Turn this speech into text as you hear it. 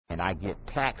and I get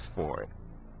taxed for it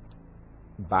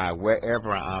by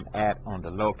wherever I'm at on the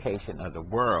location of the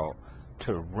world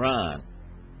to run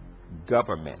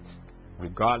governments,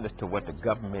 regardless to what the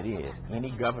government is.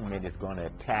 Any government is going to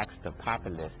tax the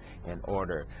populace in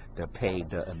order to pay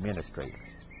the administrators.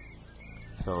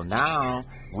 So now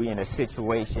we're in a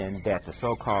situation that the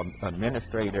so-called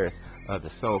administrators of the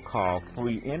so-called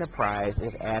free enterprise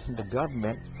is asking the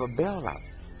government for bailout.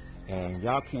 And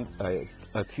y'all keep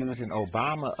accusing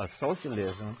Obama of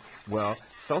socialism. Well,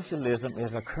 socialism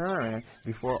is occurring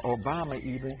before Obama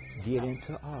even get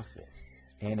into office.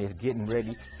 And it's getting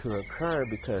ready to occur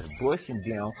because Bush and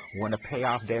them want to pay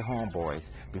off their homeboys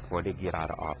before they get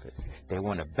out of office. They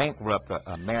want to bankrupt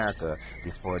America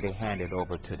before they hand it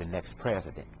over to the next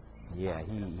president. Yeah,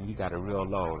 he got a real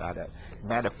load.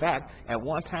 Matter of fact, at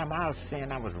one time I was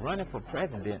saying I was running for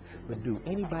president, but do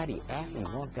anybody actually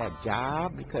want that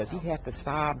job? Because he has to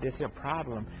solve this here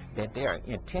problem that they're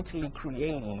intentionally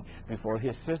creating before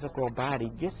his physical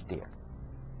body gets there.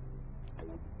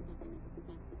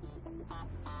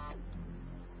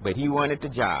 But he wanted the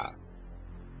job.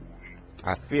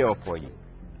 I feel for you.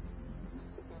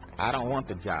 I don't want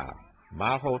the job.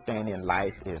 My whole thing in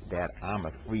life is that I'm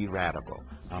a free radical.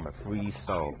 I'm a free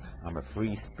soul. I'm a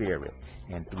free spirit.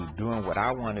 And through doing what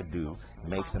I want to do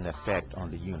makes an effect on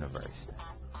the universe.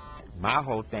 My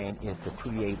whole thing is to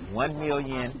create 1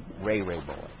 million Ray Ray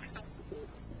boys.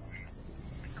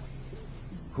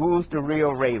 Who's the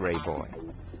real Ray Ray boy?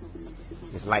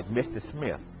 It's like Mr.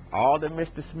 Smith. All the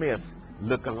Mr. Smiths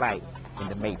look alike in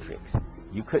the Matrix.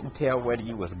 You couldn't tell whether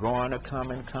you was going or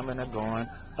coming or going,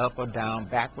 up or down,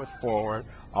 backwards, forward,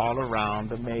 all around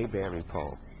the Mayberry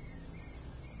pole.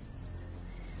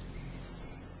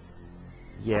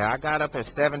 Yeah, I got up at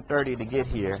 7:30 to get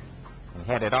here and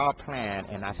had it all planned,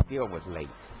 and I still was late.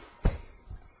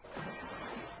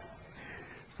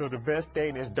 So the best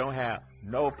thing is don't have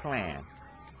no plan.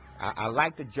 I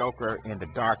like the Joker in The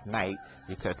Dark Knight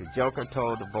because the Joker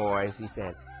told the boys, he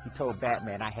told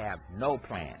Batman, I have no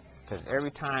plan. Because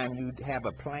every time you have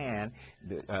a plan,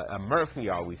 a Murphy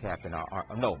always happens,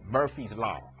 no, Murphy's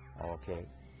Law, okay?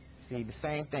 See, the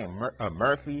same thing,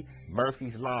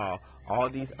 Murphy's Law, all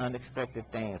these unexpected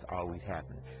things always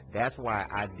happen. That's why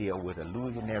I deal with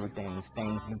illusionary things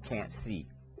you can't see,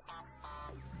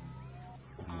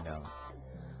 you know.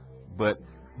 But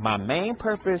my main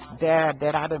purpose, Dad,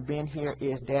 that I've been here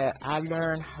is that I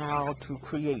learned how to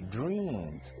create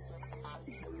dreams.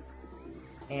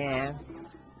 And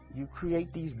you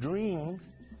create these dreams,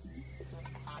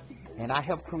 and I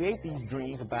help create these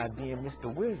dreams by being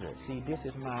Mr. Wizard. See, this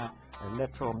is my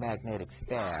electromagnetic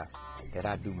staff that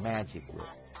I do magic with.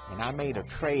 And I made a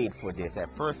trade for this. At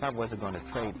first I wasn't going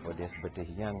to trade for this, but this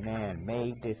young man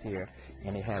made this here,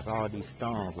 and it has all these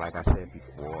stones, like I said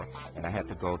before, and I had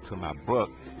to go to my book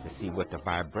to see what the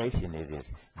vibration is.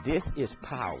 This is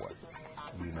power,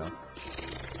 you know.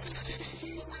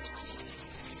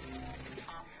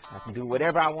 I can do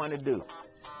whatever I want to do,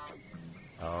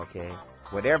 okay?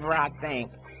 Whatever I think,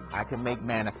 I can make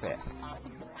manifest.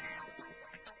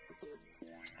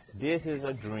 This is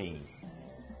a dream.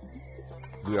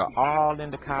 We are all in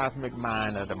the cosmic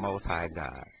mind of the Most High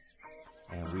God,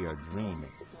 and we are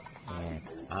dreaming. And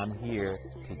I'm here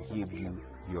to give you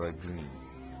your dream,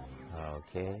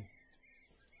 okay?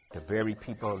 The very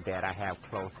people that I have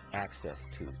close access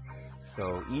to.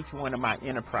 So each one of my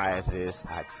enterprises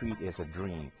I treat as a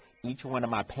dream. Each one of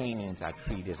my paintings I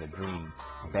treat as a dream.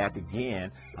 Back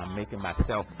again, I'm making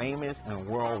myself famous and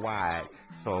worldwide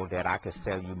so that I can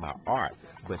sell you my art.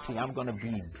 But see, I'm going to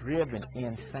be driven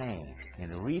insane.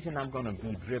 And the reason I'm going to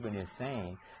be driven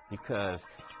insane, because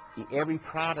every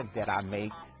product that I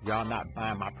make, y'all not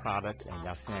buying my product, and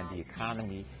y'all saying the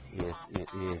economy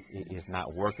is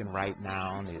not working right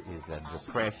now. It is a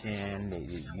depression.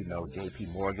 You know, J.P.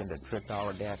 Morgan, that tricked all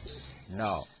of that.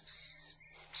 No.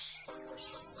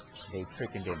 They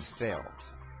tricking themselves,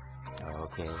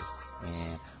 okay?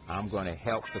 And I'm going to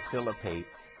help facilitate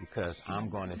because I'm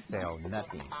going to sell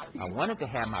nothing. I wanted to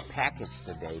have my package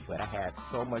today, but I had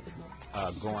so much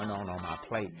going on my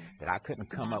plate that I couldn't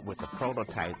come up with a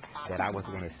prototype that I was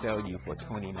going to sell you for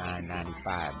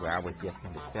 $29.95, where I was just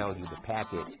going to sell you the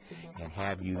package and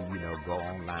have you, you know, go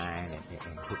online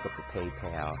and hook up the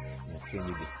PayPal and send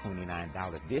you this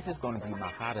 $29. This is going to be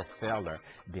my hottest seller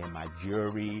than my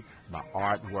jewelry, my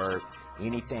artwork,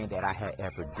 anything that I had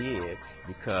ever did,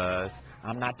 because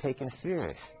I'm not taken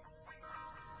serious.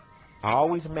 I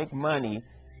always make money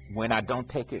when I don't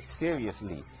take it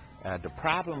seriously. The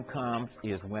problem comes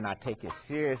is when I take it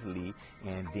seriously,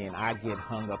 and then I get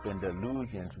hung up in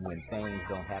delusions when things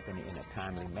don't happen in a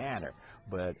timely manner.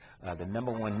 But the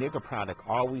number one nigger product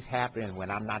always happens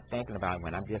when I'm not thinking about it,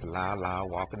 when I'm just la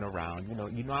walking around.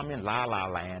 You know I'm in la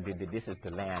land. This is the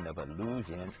land of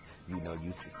illusions.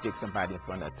 You stick somebody in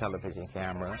front of a television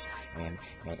camera, and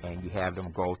you have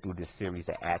them go through this series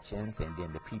of actions, and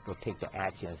then the people take the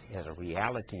actions as a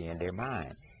reality in their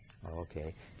mind.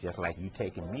 Okay, just like you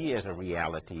taking me as a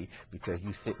reality because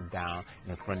you sitting down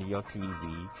in front of your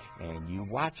TV and you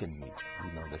watching me.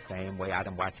 The same way I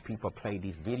done watch people play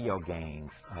these video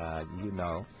games. I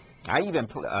even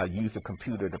use a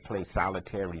computer to play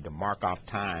solitary to mark off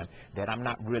time that I'm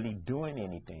not really doing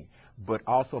anything. But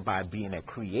also by being a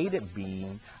creative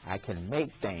being, I can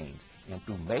make things. And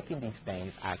through making these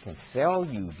things, I can sell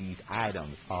you these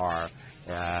items or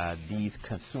these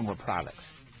consumer products.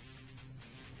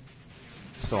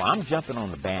 So I'm jumping on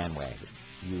the bandwagon,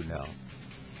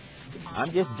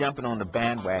 I'm just jumping on the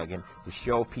bandwagon to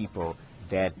show people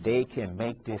that they can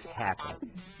make this happen.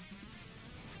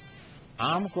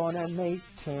 I'm going to make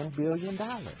 $10 billion.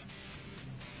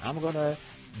 I'm going to,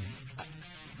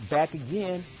 back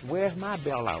again, where's my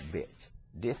bailout bitch?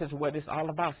 This is what it's all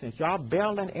about. Since y'all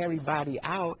bailing everybody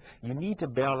out, you need to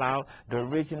bail out the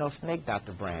original Snake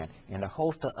Doctor brand and a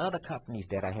host of other companies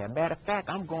that I have. Matter of fact,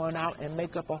 I'm going out and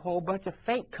make up a whole bunch of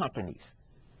fake companies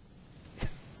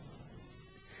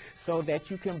so that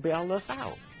you can bail us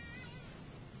out.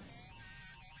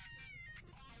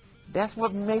 That's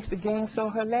what makes the game so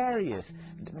hilarious.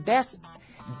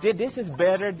 This is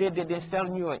better than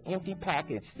selling you an empty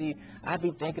package. See, I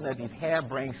be thinking of these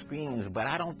harebrained schemes, but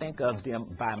I don't think of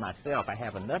them by myself. I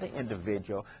have another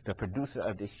individual, the producer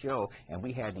of this show, and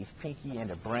we have these Pinky and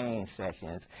the Brain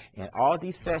sessions. And all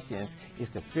these sessions is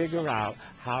to figure out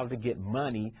how to get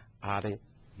money out of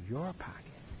your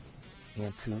pocket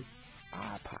into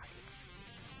our pocket.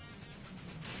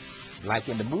 Like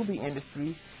in the movie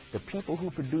industry, the people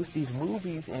who produce these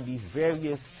movies and these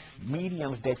various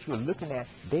mediums that you're looking at,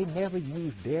 they never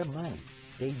use their money.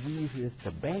 They use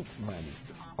the bank's money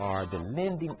or the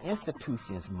lending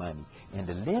institutions' money. And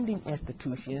the lending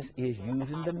institutions is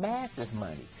using the masses'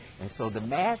 money. And so the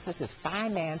masses is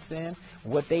financing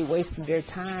what they wasting their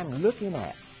time looking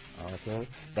at. Okay?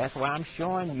 That's why I'm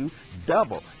showing you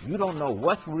double. You don't know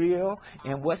what's real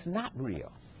and what's not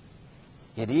real.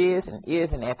 It is and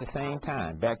isn't at the same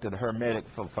time. Back to the Hermetic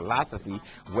philosophy,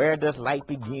 where does light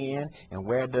begin and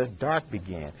where does dark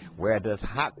begin? Where does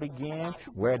hot begin?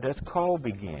 Where does cold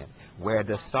begin? Where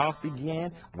does soft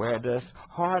begin? Where does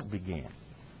hard begin?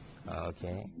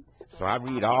 Okay? So I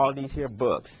read all these here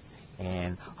books,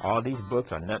 and all these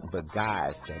books are nothing but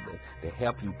guides that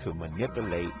help you to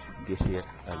manipulate this here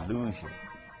illusion.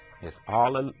 It's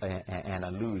all an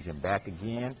illusion back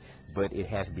again, but it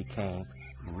has become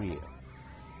real.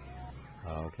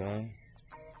 Okay.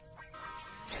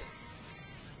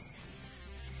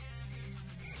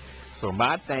 So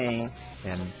my thing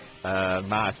and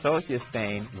my associate's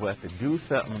thing was to do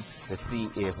something to see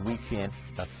if we can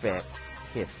affect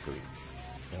history.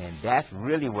 And that's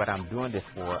really what I'm doing this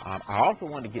for. I also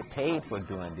want to get paid for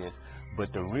doing this,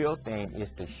 but the real thing is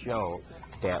to show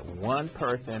that one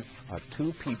person or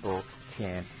two people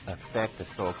can affect the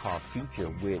so-called future,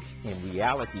 which in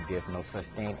reality there's no such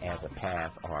thing as a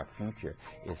past or a future.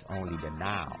 It's only the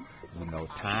now.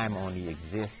 Time only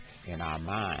exists in our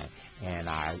mind, and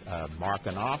our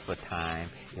marking off of time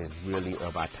is really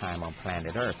of our time on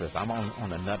planet Earth. If I'm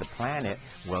on another planet,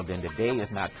 well, then the day is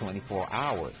not 24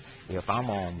 hours. If I'm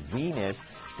on Venus,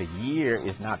 the year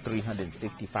is not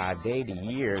 365 days. The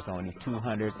year is only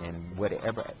 200 and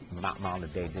whatever amount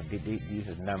of days. These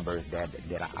are numbers that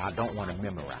I don't want to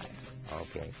memorize.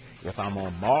 Okay. If I'm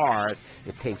on Mars,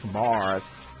 it takes Mars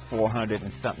 400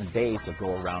 and something days to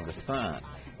go around the sun.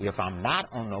 If I'm not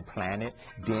on no planet,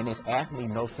 then it's actually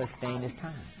no such thing as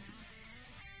time.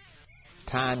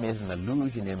 Time is an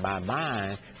illusion in my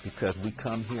mind because we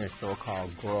come here and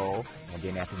so-called grow, and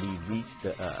then after we reach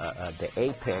the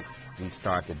apex, we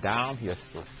start the downhill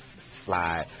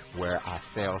slide where our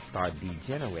cells start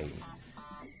degenerating.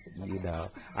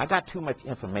 I got too much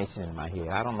information in my head.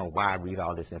 I don't know why I read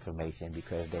all this information,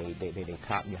 because they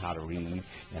taught me how to read,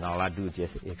 and all I do is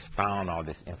just expound all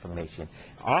this information.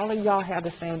 All of y'all have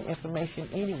the same information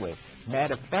anyway.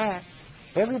 Matter of fact,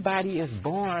 everybody is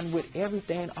born with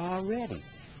everything already.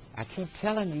 I keep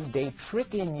telling you, they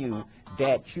tricking you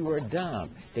that you are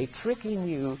dumb. They tricking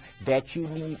you that you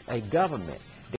need a government.